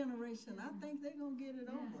this generation, I think they're gonna get it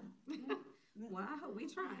over. Well, I hope we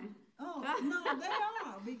trying. Oh no, they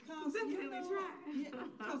are, because you know,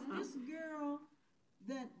 because this girl,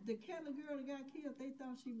 that the Kelly girl that got killed, they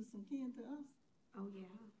thought she was some kin to us. Oh yeah.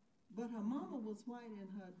 But her mama was white and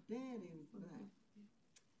her daddy was black.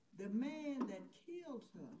 The man that killed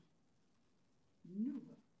her knew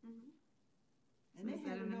her. And they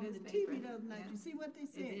had it on the TV the other night. You see what they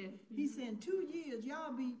said? He said, in 2 years,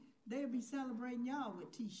 they'll be celebrating y'all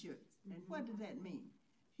with T-shirts. And what did that mean?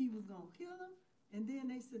 He was going to kill them, and then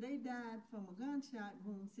they said they died from a gunshot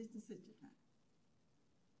wound such and such a time.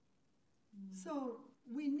 So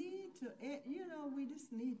we need to, you know, we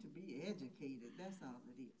just need to be educated. That's all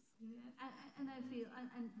it is. And I feel,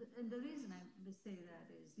 and the reason I say that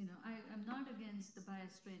is, you know, I'm not against the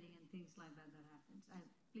bias training and things like that happens.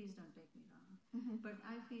 Please don't take me wrong. But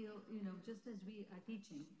I feel, you know, just as we are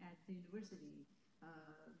teaching at the university,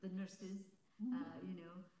 the nurses, you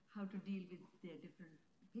know, how to deal with their different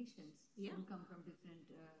patients who come from different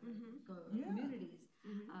communities.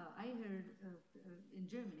 I heard in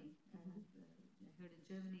Germany,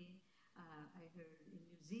 I heard in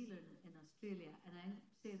New Zealand and Australia, and I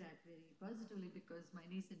say that very positively because my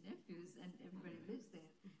niece and nephews and everybody lives there,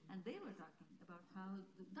 and they were talking about how,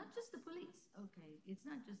 not just the police, okay, it's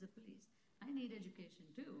not just the police. I need education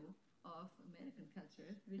too of American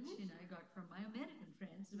culture, which you know I got from my American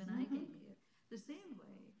friends when I came here. The same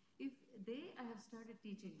way, if they have started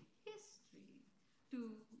teaching history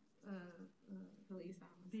to Police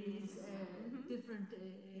officers, these different,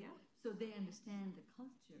 so they understand the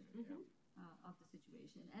culture of the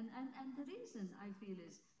situation. And the reason I feel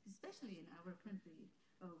is, especially in our country,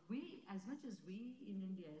 we, as much as we in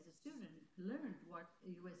India as a student learned what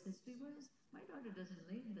U.S. history was, my daughter doesn't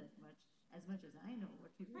learn that much as I know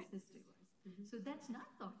what U.S. history was. So that's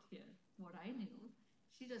not taught here, what I knew.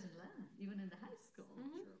 She doesn't learn, even in the high school.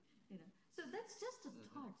 You know, so that's just a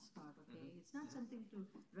thought, Scott, okay? It's not something to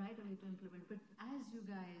right away to implement, but as you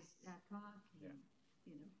guys are talking,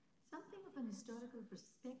 you know, something of an historical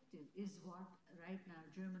perspective is what right now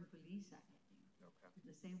German police are getting.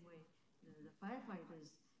 The same way, you know, the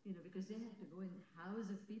firefighters, you know, because they have to go in the house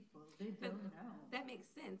of people, they don't know. That makes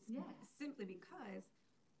sense. Simply because,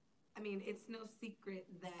 I mean, it's no secret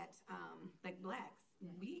that, like blacks,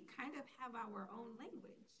 we kind of have our own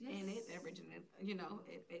language, and it originated, you know,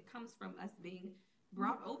 it comes from us being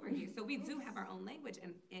brought over here. So we do have our own language,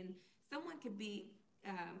 and someone could be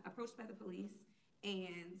approached by the police,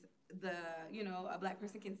 and you know, a black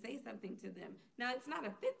person can say something to them. Now, it's not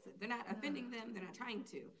offensive. They're not offending them. They're not trying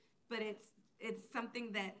to, but it's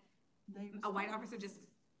something that a white officer just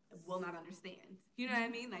will not understand. You know what I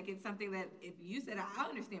mean? Like, it's something that if you said, I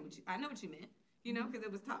understand I know what you meant, you know, because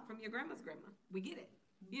it was taught from your grandma's grandma. We get it,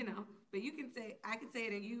 you know, but you can say, I could say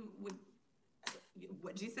it and you would,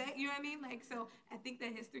 what'd you say? You know what I mean? Like, so I think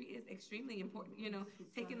that history is extremely important, you know,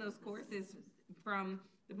 taking those courses from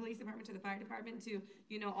the police department to the fire department to,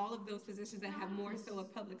 you know, all of those positions that have more so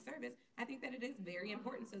of public service. I think that it is very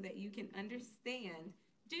important so that you can understand,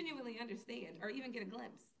 genuinely understand, or even get a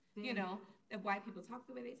glimpse, you know, of why people talk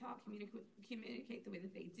the way they talk, communicate the way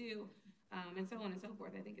that they do, and so on and so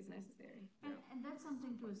forth. I think is necessary. And that's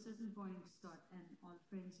something to a certain point, Scott, and all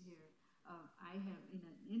friends here. I have, in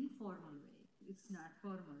an informal way, it's not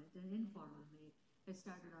formal, it's an informal way, I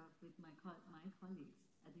started off with my colleagues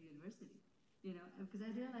at the university, you know, because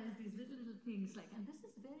I realized these little things like, and this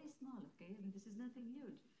is very small, okay, I mean, this is nothing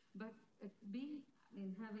huge, but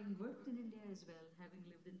having worked in India as well, having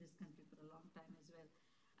lived in this country for a long time as well,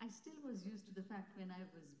 I still was used to the fact when I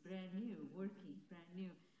was brand new, working, brand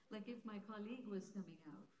new, like if my colleague was coming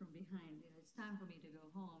out from behind, you know, it's time for me to go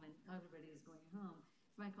home and everybody is going home.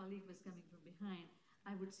 If my colleague was coming from behind,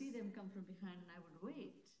 I would see them come from behind and I would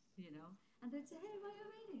wait, you know, and they'd say, hey, why are you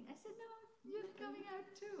waiting? I said, no, you're coming out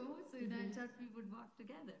too. So, you know, I thought we would walk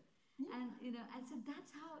together. And, you know, I said,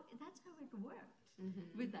 that's how it worked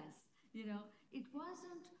with us. You know, it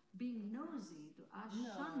wasn't being nosy to ask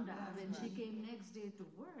Shonda when she came next day to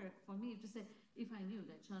work for me to say, if I knew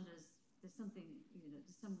that there's something, you know,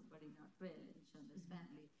 there's somebody not well in Shonda's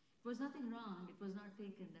family. It was nothing wrong. It was not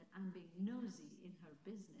taken that I'm being nosy in her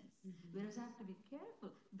business. Whereas I have to be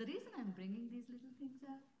careful. The reason I'm bringing these little things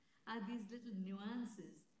up are these little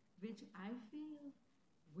nuances, which I feel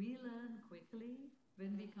we learn quickly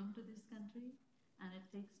when we come to this country, and it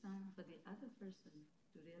takes time for the other person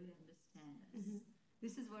to really understand us.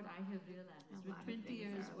 This is what I have realized with 20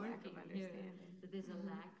 years working here, that there's a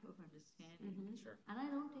lack of understanding. Sure. And I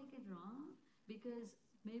don't take it wrong, because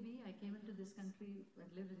maybe I came into this country and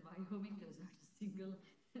lived in Wyoming. There was not a single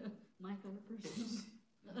my color person.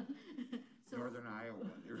 So, Northern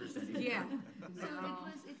Iowa, there isn't Yeah. so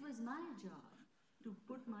it was my job to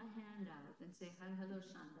put my hand out and say, hi, hello,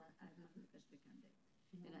 Shanda, I'm Mahalika Shrikande.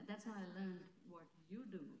 You know, that's how I learned what you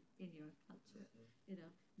do in your culture. You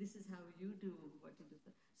know, this is how you do what you do.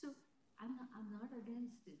 So I'm not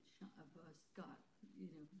against it, Scott.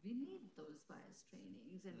 You know, we need those bias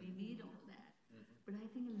trainings and we need all that. But I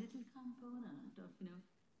think a little component of, you know,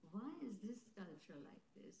 why is this culture like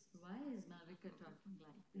this? Why is Malvika talking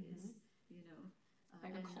like this? You know,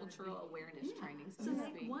 like a cultural awareness training, so so to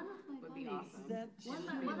like speak, one of my would be colleagues, awesome.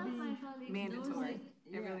 one of my colleagues Mandatory.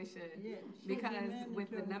 knows It really should. Because with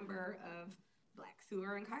the number of blacks who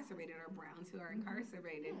are incarcerated or browns who are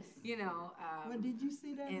incarcerated, you know. Well, did you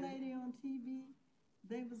see that lady on TV?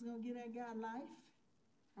 They was gonna get that guy life,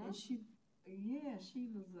 and she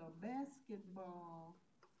was a basketball.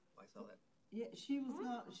 I saw that. Yeah, she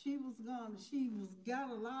was got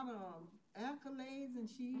a lot of accolades, and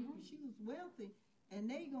she was wealthy, and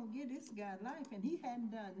they gonna give this guy life, and he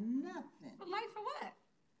hadn't done nothing. But life for what?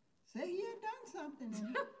 Say he had done something,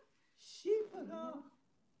 and she put her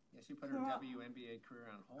She put her WNBA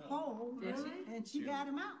career on hold. And she got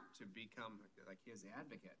him out to become like his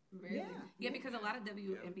advocate. Really? Yeah, because a lot of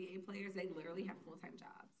WNBA players, they literally have full-time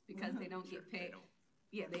jobs because they don't get paid.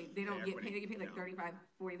 They don't get paid. They get paid like $35,000,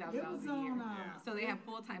 $40,000 a year. So they have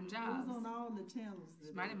full-time jobs. It was on all the channels.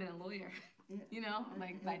 She might have been a lawyer, you know,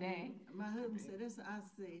 like by day. My husband said, I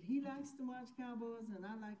said, he likes to watch Cowboys and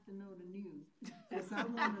I like to know the news. Because I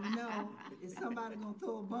want to know if somebody going to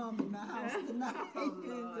throw a bomb in my house tonight.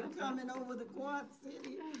 Is it coming over the Quad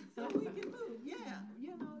City so we can move? Yeah,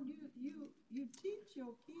 you know, you teach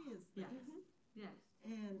your kids this. Yes.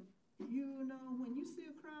 And, you know, when you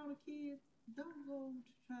see a crowd of kids, don't go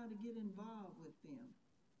to try to get involved with them.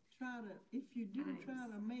 If you do,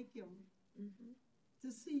 try to make them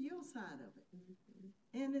to see your side of it.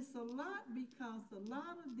 And it's a lot because a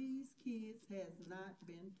lot of these kids has not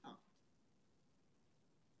been taught.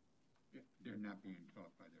 They're not being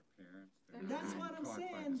taught by their parents. That's what I'm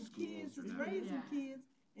saying. The kids is raising kids,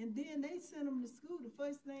 and then they send them to school. The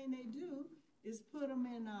first thing they do is put them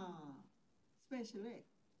in special ed.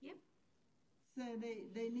 Yep. So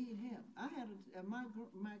they need help. I had my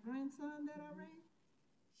grandson that I raised.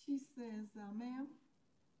 She says, ma'am,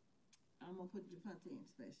 I'm going to put Javante in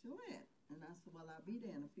special ed. And I said, well, I'll be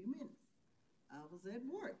there in a few minutes. I was at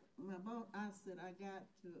work. I said, I got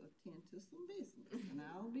to attend to some business, and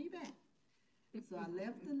I'll be back. So I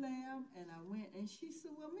left the lab, and I went, and she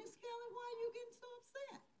said, well, Miss Kelly, why are you getting so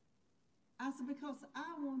upset? I said, because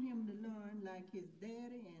I want him to learn like his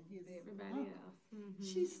daddy and his everybody uncle. else.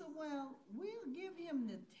 She said, well, we'll give him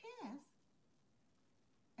the test,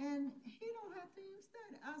 and he don't have to even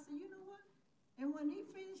study. I said, you know what? And when he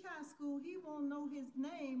finished high school, he won't know his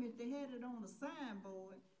name if they had it on a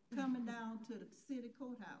signboard coming down to the city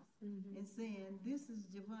courthouse and saying, this is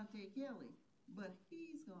Javante Kelly, but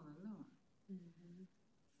he's going to learn.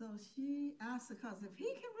 So I said, because if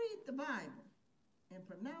he can read the Bible and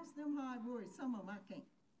pronounce them hard words, some of them I can't.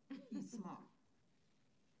 He's smart.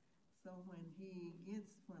 So when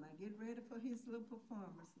I get ready for his little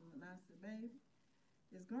performance, and I said, baby,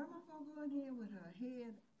 is Grandma going to go in here with her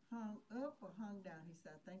head hung up or hung down? He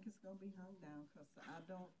said, I think it's going to be hung down because I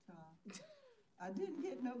I didn't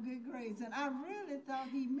get no good grades, and I really thought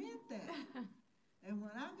he meant that. And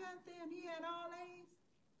when I got there and he had all A's,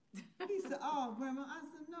 he said, "Oh, Grandma," I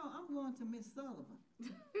said, "No, I'm going to Miss Sullivan."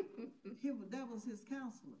 That was his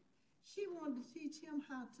counselor. She wanted to teach him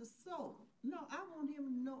how to sew. No, I want him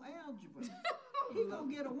to know algebra. He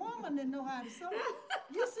gonna get a woman that know how to sew.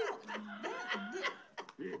 You see,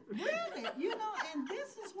 really, and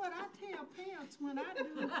this is what I tell parents when I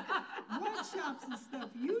do workshops and stuff.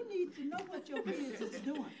 You need to know what your kids is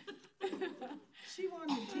doing. She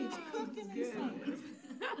wanted to teach cooking and sewing.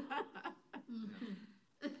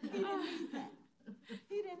 He didn't need that.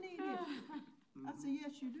 He didn't need it. I said,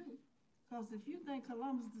 yes, you do. Because if you think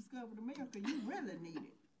Columbus discovered America, you really need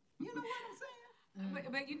it. You know what I'm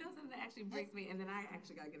saying? But you know something that actually breaks me, and then I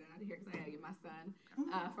actually got to get out of here because I got to get my son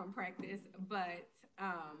from practice. But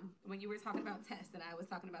when you were talking about tests, and I was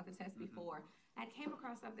talking about the test before, I came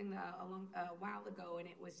across something a while ago, and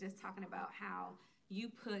it was just talking about how you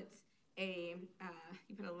put a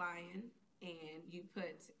lion, and you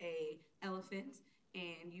put a elephant,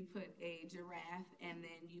 and you put a giraffe, and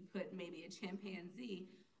then you put maybe a chimpanzee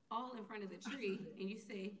all in front of the tree, and you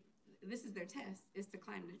say, this is their test, is to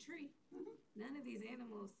climb the tree. None of these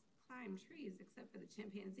animals climb trees except for the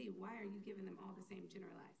chimpanzee. Why are you giving them all the same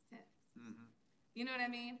generalized tests? You know what I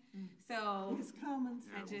mean? So it's common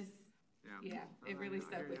sense. I just, it really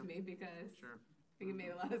stuck with me because I think it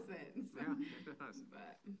made a lot of sense. Yeah, it does.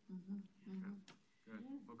 But, Good.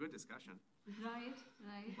 Well, good discussion. Right.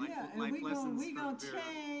 Yeah, and life we're lessons gonna from Vera.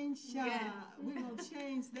 change. We're gonna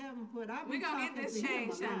change Davenport. we're going to get this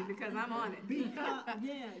change, Shani, because I'm on it. You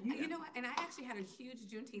know what? And I actually had a huge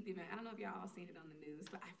Juneteenth event. I don't know if y'all all seen it on the news,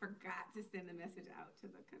 but I forgot to send the message out to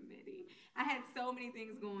the committee. I had so many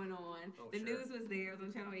things going on. The news was there. It was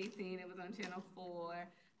on Channel 18. It was on Channel 4.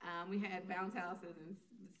 We had bounce houses and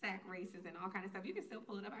sack races and all kind of stuff. You can still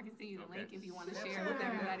pull it up. I can send you the link if you want to share it with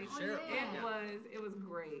everybody. It was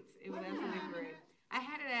great. It was absolutely great. I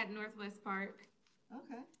had it at Northwest Park.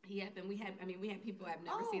 Okay. Yep, and we had people I've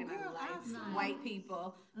never seen in my life. Nice. White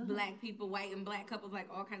people, black people, white and black couples, like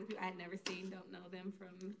all kinds of people I had never seen, don't know them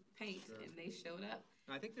from paint, and they showed up.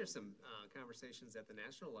 I think there's some conversations at the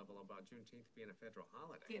national level about Juneteenth being a federal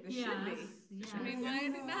holiday. Yeah, there should be. I mean, why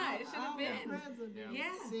is it not? It should have been.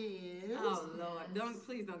 Says, oh Lord,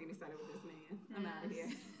 please don't get me started with this man. I'm out of here.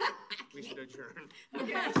 We should adjourn.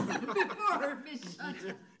 Okay.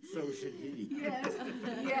 So should he.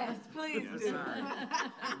 Yes, please do.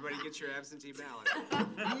 Everybody get your absentee ballot.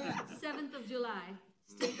 7th of July,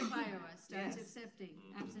 state of Iowa starts accepting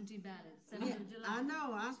absentee ballots. 7th of July. I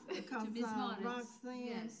know. Because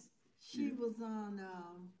Roxanne, she was on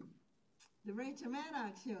the Rachel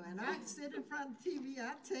Maddox show, and I sit in front of the TV.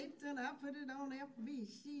 I taped it. I put it on FB.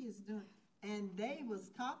 She is doing, and they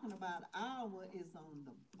was talking about Iowa is on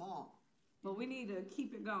the ball. But we need to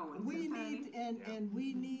keep it going. We need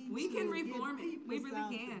we to can reform get it. We people really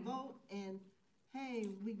out can. to vote, and hey,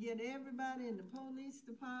 we get everybody in the police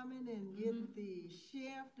department and get the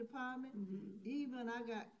sheriff department. Even I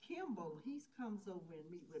got Kimball. He comes over and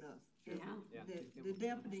meet with us. The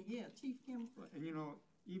deputy, Chief Kimball. And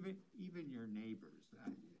even your neighbors.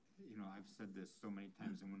 I've said this so many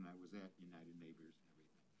times, and when I was at United Neighbors and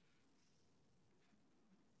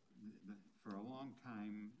everything, for a long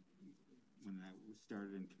time, when I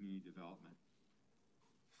started in community development,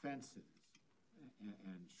 fences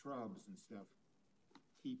and shrubs and stuff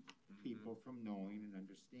keep people from knowing and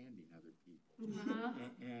understanding other people.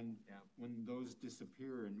 And when those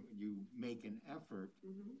disappear and you make an effort,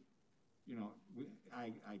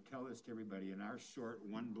 I tell this to everybody, in our short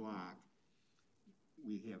one block,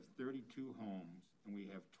 we have 32 homes and we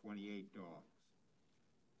have 28 dogs.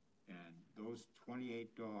 And those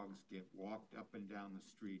 28 dogs get walked up and down the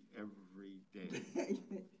street every day.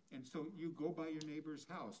 And so you go by your neighbor's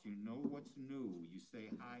house, you know what's new, you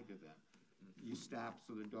say hi to them. You stop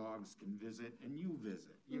so the dogs can visit and you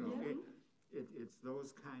visit. It's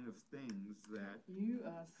those kind of things that you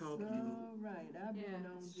are help so you. right. I've been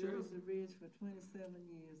on Jersey Ridge for 27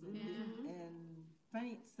 years and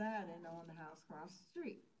paint siding on the house across the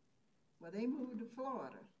street. Well, they moved to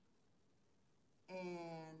Florida.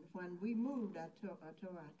 And when we moved, I took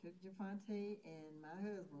Jafonte and my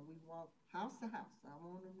husband. We walked house to house. I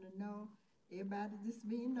want them to know, everybody just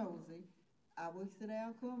being nosy. I works at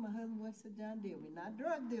Alcoa, my husband works at John Deere. We're not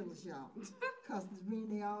drug dealers, y'all, because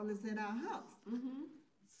they all is at our house.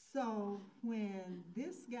 So when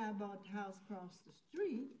this guy bought the house across the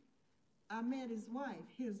street, I met his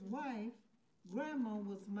wife. His wife, grandma,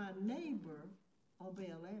 was my neighbor on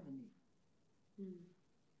Bell Avenue.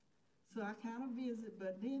 So I kind of visit,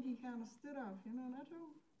 but then he kind of stood off, and I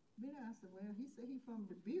told him, But I said, well, he said he from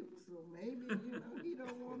Dubuque, so maybe, you know, he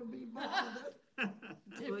don't wanna be bothered.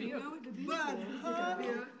 Well, you know what the beauty But is. honey,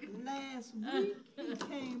 last week, he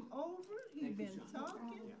came over, he been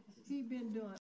talking, he been doing